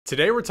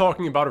Today we're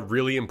talking about a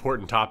really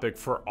important topic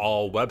for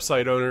all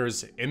website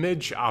owners,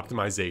 image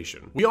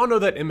optimization. We all know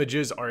that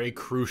images are a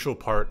crucial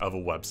part of a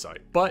website,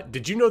 but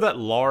did you know that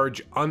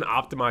large,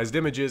 unoptimized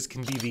images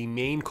can be the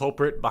main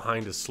culprit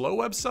behind a slow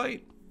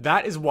website?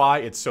 That is why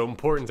it's so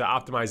important to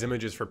optimize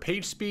images for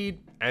page speed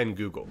and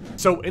Google.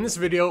 So in this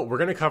video, we're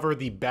gonna cover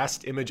the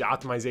best image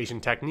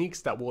optimization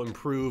techniques that will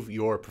improve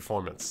your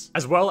performance,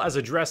 as well as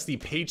address the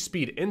page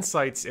speed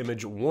insights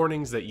image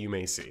warnings that you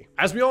may see.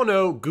 As we all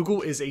know,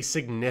 Google is a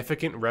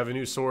significant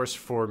revenue source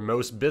for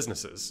most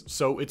businesses,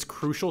 so it's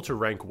crucial to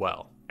rank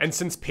well. And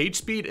since page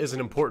speed is an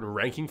important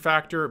ranking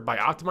factor, by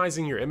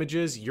optimizing your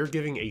images, you're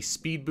giving a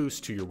speed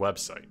boost to your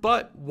website.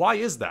 But why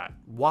is that?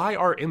 Why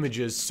are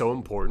images so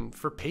important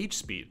for page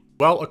speed?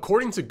 Well,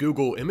 according to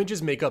Google,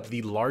 images make up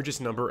the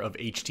largest number of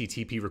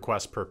HTTP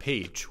requests per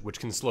page, which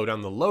can slow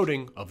down the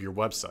loading of your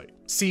website.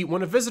 See,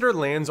 when a visitor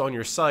lands on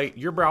your site,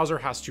 your browser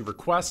has to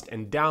request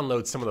and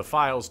download some of the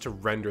files to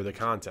render the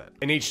content.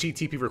 An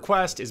HTTP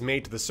request is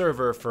made to the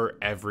server for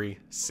every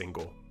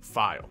single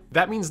file.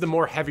 That means the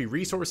more heavy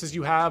resources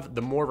you have,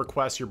 the more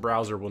requests your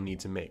browser will need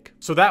to make.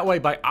 So that way,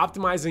 by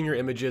optimizing your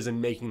images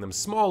and making them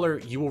smaller,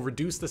 you will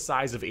reduce the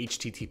size of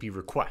HTTP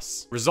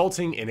requests,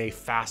 resulting in a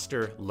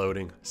faster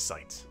loading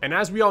site. And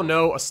as we all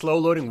know, a slow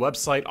loading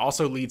website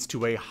also leads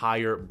to a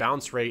higher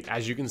bounce rate,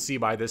 as you can see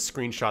by this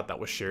screenshot that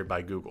was shared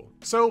by Google.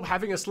 So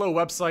having a slow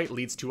website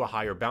leads to a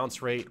higher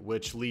bounce rate,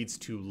 which leads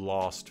to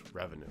lost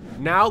revenue.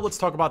 Now let's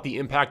talk about the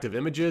impact of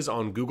images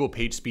on Google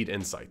PageSpeed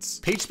Insights.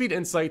 PageSpeed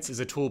Insights is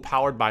a tool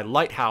powered by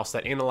Lighthouse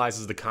that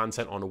analyzes the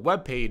content on a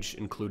web page,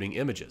 including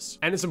images.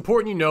 And it's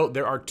important you note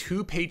there are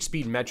two page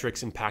speed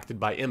metrics impacted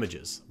by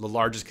images: the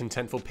largest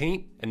contentful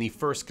paint and the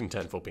first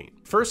contentful paint.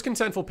 First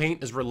contentful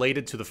paint is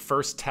related to the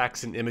first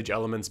text and image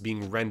elements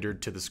being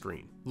rendered to the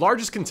screen.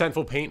 Largest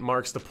contentful paint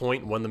marks the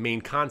point when the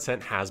main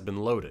content has been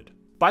loaded.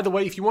 By the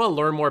way, if you want to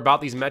learn more about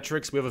these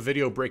metrics, we have a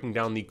video breaking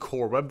down the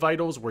core web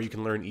vitals where you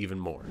can learn even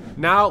more.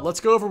 Now, let's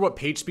go over what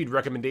page speed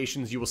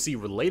recommendations you will see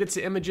related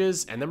to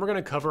images, and then we're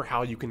going to cover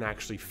how you can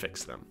actually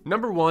fix them.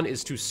 Number one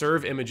is to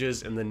serve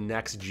images in the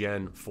next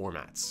gen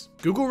formats.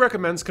 Google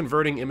recommends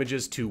converting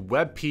images to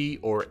Webp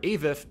or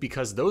AVIF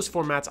because those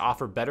formats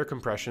offer better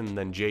compression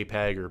than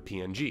JPEG or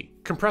PNG.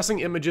 Compressing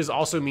images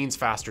also means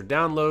faster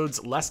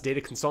downloads, less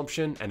data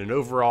consumption, and an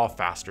overall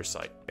faster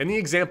site. In the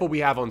example we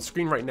have on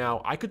screen right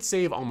now, I could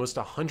save almost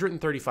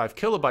 135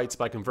 kilobytes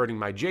by converting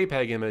my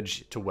JPEG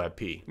image to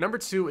Webp. Number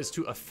two is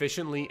to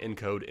efficiently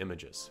encode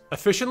images.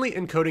 Efficiently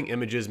encoding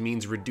images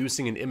means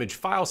reducing an image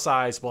file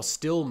size while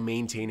still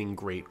maintaining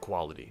great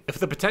quality. If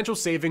the potential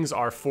savings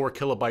are 4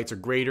 kilobytes or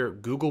greater,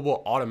 Google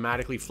will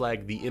automatically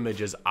flag the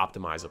image as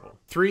optimizable.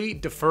 3.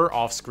 Defer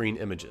off-screen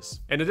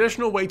images. An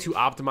additional way to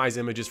optimize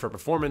images for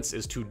performance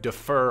is to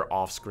defer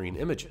off-screen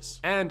images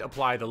and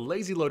apply the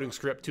lazy loading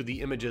script to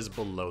the images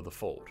below the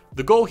fold.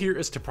 The goal here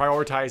is to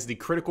prioritize the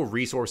critical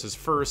resources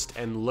first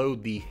and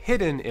load the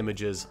hidden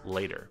images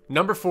later.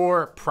 Number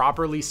 4,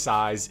 properly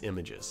size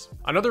images.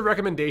 Another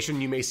recommendation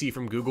you may see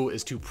from Google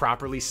is to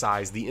properly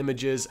size the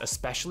images,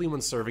 especially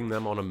when serving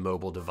them on a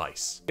mobile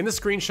device. In the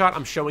screenshot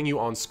I'm showing you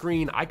on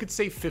screen, I could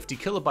save 50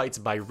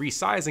 kilobytes by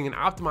resizing and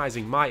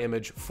optimizing my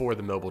image for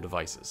the mobile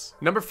devices.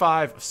 Number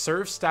 5,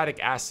 serve static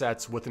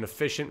assets with an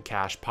efficient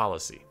cache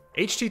policy.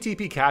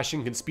 HTTP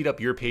caching can speed up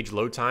your page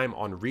load time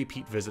on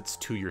repeat visits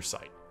to your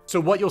site. So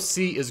what you'll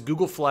see is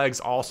Google flags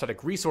all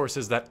static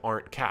resources that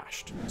aren't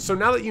cached. So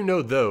now that you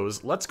know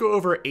those, let's go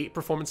over 8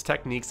 performance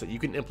techniques that you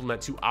can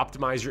implement to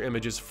optimize your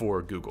images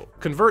for Google.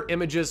 Convert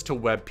images to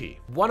Webp.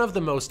 One of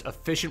the most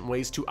efficient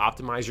ways to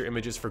optimize your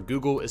images for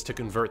Google is to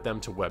convert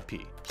them to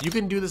Webp. You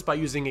can do this by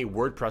using a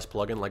WordPress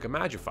plugin like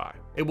Imagify.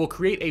 It will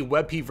create a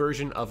Webp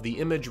version of the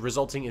image,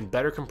 resulting in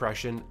better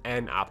compression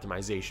and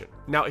optimization.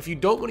 Now, if you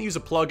don't want to use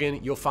a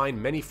plugin, you'll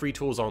find many free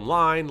tools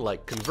online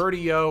like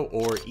Convertio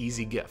or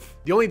EasyGIF.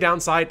 The only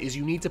downside is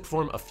you need to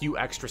perform a few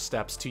extra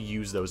steps to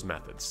use those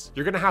methods.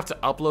 You're gonna have to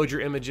upload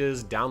your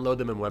images, download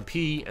them in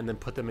Webp, and then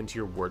put them into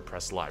your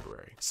WordPress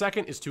library.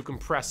 Second is to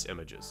compress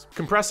images.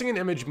 Compressing an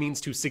image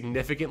means to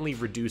significantly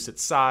reduce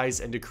its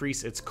size and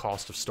decrease its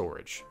cost of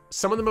storage.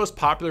 Some of the most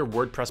popular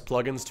WordPress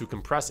plugins to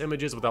compress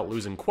images without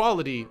losing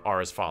quality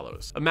are as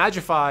follows.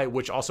 Imagify,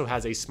 which also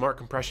has a smart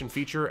compression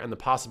feature and the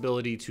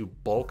possibility to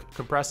bulk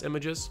compress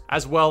images,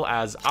 as well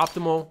as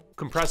Optimal,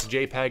 Compress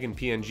JPEG and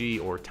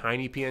PNG or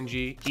Tiny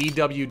PNG,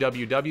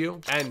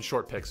 EWWW, and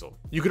Short Pixel.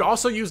 You could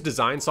also use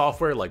design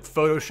software like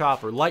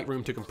Photoshop or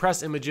Lightroom to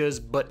compress images,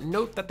 but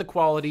note that the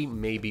quality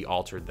may be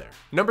altered there.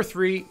 Number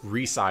 3,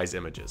 resize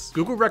images.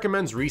 Google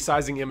recommends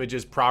resizing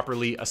images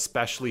properly,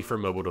 especially for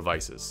mobile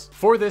devices.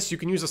 For this, you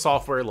can use a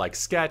software like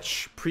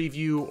Sketch,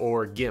 Preview,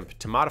 or GIMP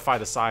to modify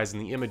the size in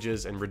the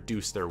images and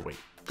reduce their weight.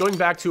 Going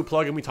back to a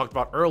plugin we talked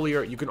about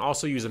earlier, you can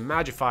also use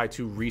Imagify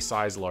to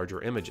resize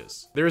larger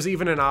images. There is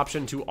even an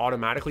option to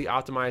automatically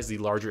optimize the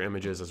larger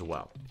images as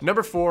well.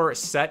 Number 4,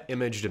 set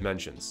image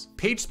dimensions.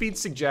 PageSpeed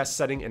suggests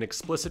setting an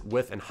explicit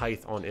width and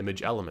height on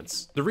image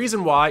elements. The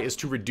reason why is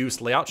to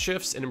reduce layout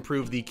shifts and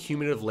improve the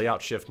cumulative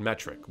layout shift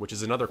metric, which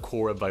is another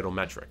core vital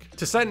metric.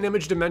 To set an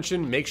image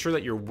dimension, make sure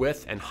that your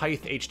width and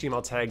height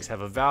HTML tags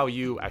have a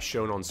value as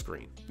shown on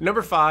screen.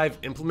 Number 5,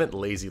 implement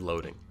lazy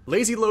loading.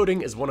 Lazy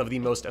loading is one of the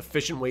most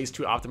efficient ways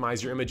to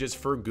optimize your images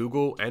for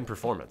Google and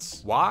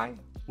performance. Why?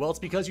 Well, it's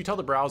because you tell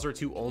the browser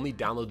to only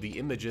download the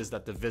images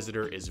that the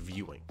visitor is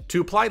viewing.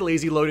 To apply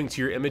lazy loading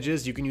to your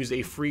images, you can use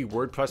a free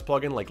WordPress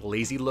plugin like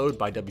Lazy Load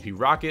by Wp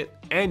Rocket,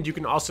 and you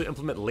can also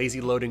implement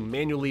lazy loading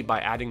manually by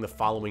adding the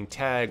following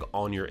tag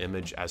on your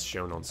image as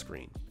shown on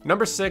screen.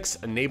 Number 6,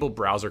 enable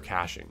browser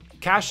caching.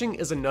 Caching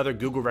is another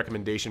Google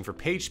recommendation for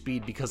page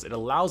speed because it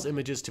allows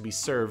images to be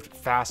served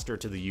faster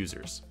to the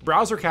users.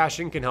 Browser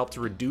caching can help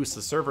to reduce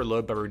the server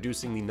load by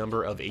reducing the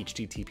number of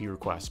HTTP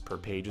requests per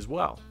page as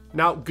well.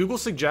 Now, Google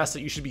suggests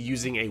that you should be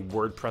using a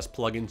WordPress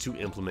plugin to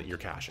implement your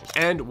caching.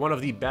 And one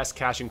of the best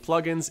caching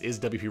plugins is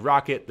Wp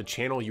Rocket, the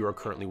channel you are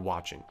currently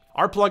watching.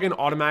 Our plugin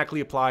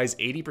automatically applies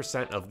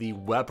 80% of the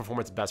web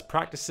performance best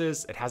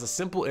practices. It has a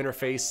simple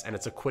interface and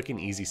it's a quick and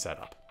easy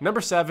setup.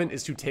 Number 7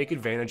 is to take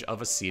advantage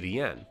of a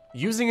CDN.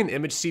 Using an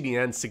image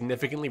CDN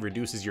significantly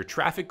reduces your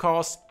traffic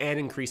costs and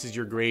increases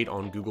your grade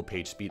on Google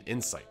PageSpeed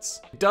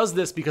Insights. It does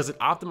this because it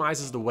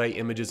optimizes the way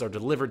images are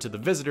delivered to the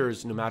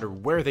visitors no matter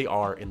where they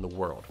are in the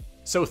world.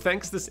 So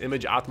thanks to this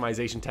image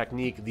optimization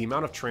technique, the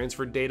amount of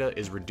transferred data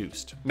is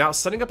reduced. Now,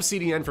 setting up a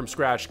CDN from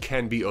scratch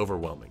can be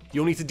overwhelming.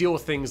 You'll need to deal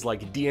with things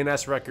like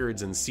DNS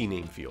records and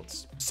CNAME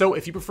fields. So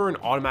if you prefer an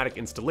automatic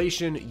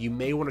installation, you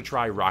may want to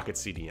try Rocket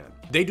CDN.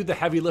 They do the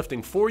heavy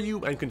lifting for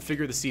you and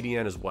configure the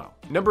CDN as well.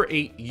 Number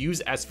 8,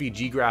 use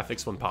SVG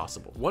graphics when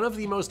possible. One of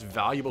the most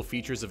valuable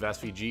features of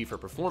SVG for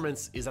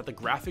performance is that the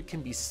graphic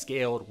can be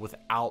scaled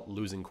without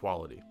losing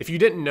quality. If you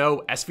didn't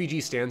know,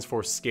 SVG stands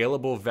for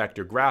Scalable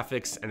Vector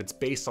Graphics, and it's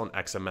based on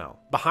XML.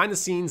 Behind the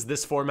scenes,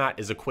 this format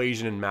is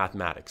equation and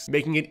mathematics,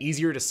 making it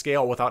easier to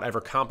scale without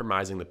ever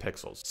compromising the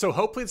pixels. So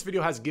hopefully this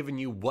video has given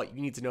you what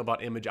you need to know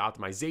about image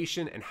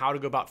optimization and how to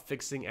go about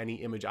fixing any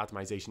image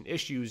optimization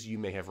issues you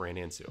may have ran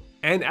into.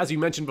 And as we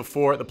mentioned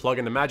before, the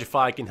plugin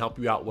Imagify can help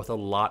you out with a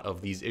lot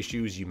of these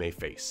issues you may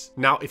face.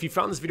 Now, if you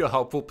found this video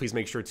helpful, please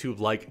make sure to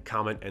like,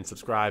 comment, and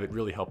subscribe. It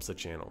really helps the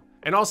channel.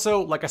 And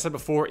also, like I said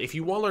before, if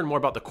you want to learn more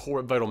about the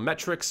core vital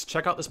metrics,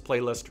 check out this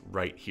playlist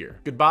right here.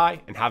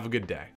 Goodbye and have a good day.